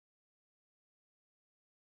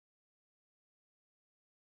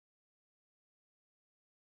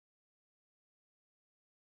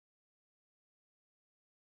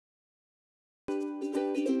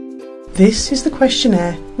This is the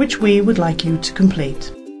questionnaire which we would like you to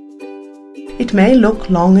complete. It may look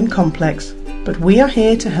long and complex, but we are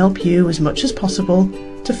here to help you as much as possible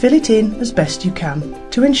to fill it in as best you can,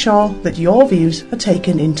 to ensure that your views are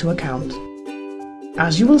taken into account.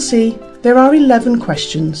 As you will see, there are 11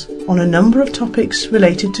 questions on a number of topics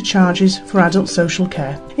related to charges for adult social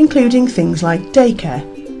care, including things like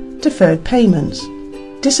daycare, deferred payments,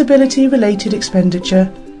 disability-related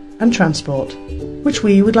expenditure and transport, which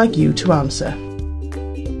we would like you to answer.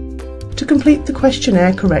 To complete the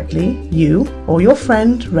questionnaire correctly, you or your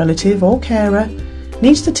friend, relative or carer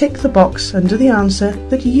needs to tick the box under the answer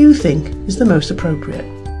that you think is the most appropriate.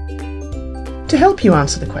 To help you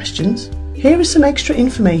answer the questions, here is some extra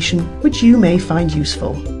information which you may find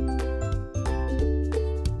useful.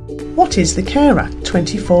 What is the Care Act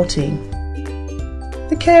 2014?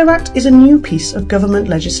 The Care Act is a new piece of government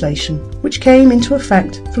legislation which came into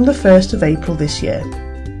effect from the 1st of April this year.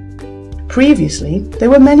 Previously, there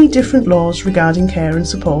were many different laws regarding care and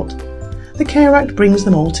support. The Care Act brings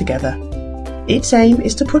them all together. Its aim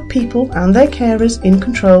is to put people and their carers in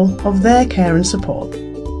control of their care and support.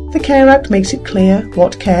 The Care Act makes it clear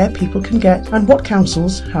what care people can get and what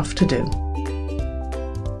councils have to do.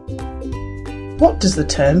 What does the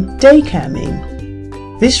term daycare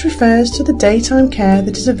mean? This refers to the daytime care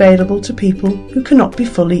that is available to people who cannot be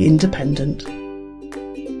fully independent.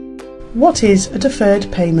 What is a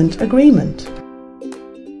deferred payment agreement?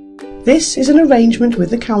 This is an arrangement with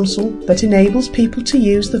the council that enables people to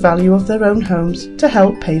use the value of their own homes to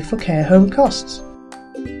help pay for care home costs.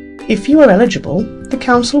 If you are eligible, the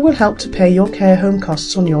council will help to pay your care home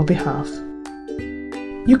costs on your behalf.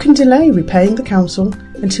 You can delay repaying the council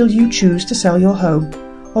until you choose to sell your home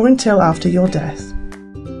or until after your death.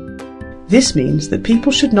 This means that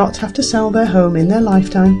people should not have to sell their home in their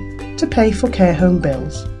lifetime to pay for care home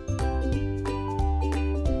bills.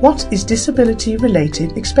 What is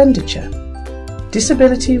disability-related expenditure?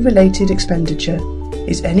 Disability-related expenditure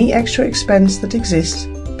is any extra expense that exists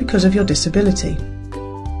because of your disability.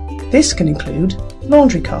 This can include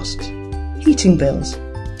laundry costs, heating bills,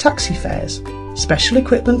 taxi fares, special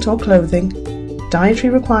equipment or clothing,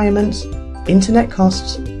 dietary requirements, internet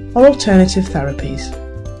costs, or alternative therapies.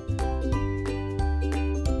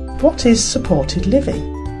 What is supported living?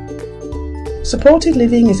 Supported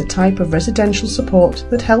living is a type of residential support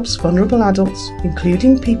that helps vulnerable adults,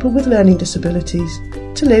 including people with learning disabilities,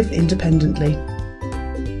 to live independently.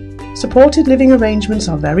 Supported living arrangements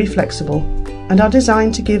are very flexible and are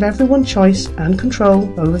designed to give everyone choice and control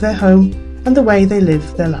over their home and the way they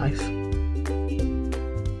live their life.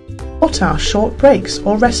 What are short breaks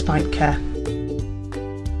or respite care?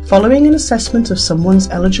 Following an assessment of someone's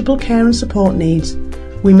eligible care and support needs,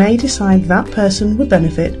 we may decide that person would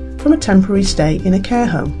benefit from a temporary stay in a care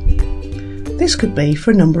home. This could be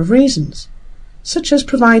for a number of reasons, such as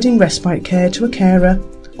providing respite care to a carer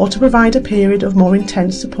or to provide a period of more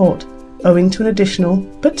intense support owing to an additional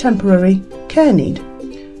but temporary care need,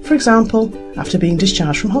 for example, after being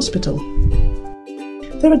discharged from hospital.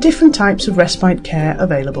 There are different types of respite care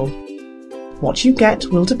available. What you get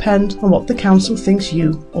will depend on what the council thinks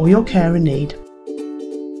you or your carer need.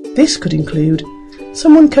 This could include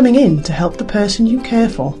someone coming in to help the person you care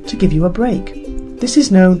for to give you a break. This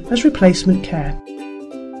is known as replacement care.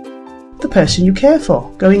 The person you care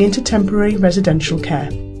for going into temporary residential care.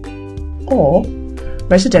 Or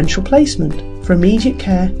residential placement for immediate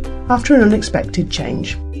care after an unexpected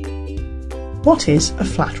change. What is a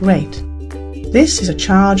flat rate? This is a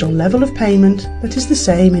charge or level of payment that is the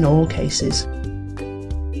same in all cases.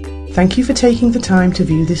 Thank you for taking the time to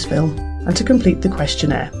view this film and to complete the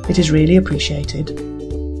questionnaire. It is really appreciated.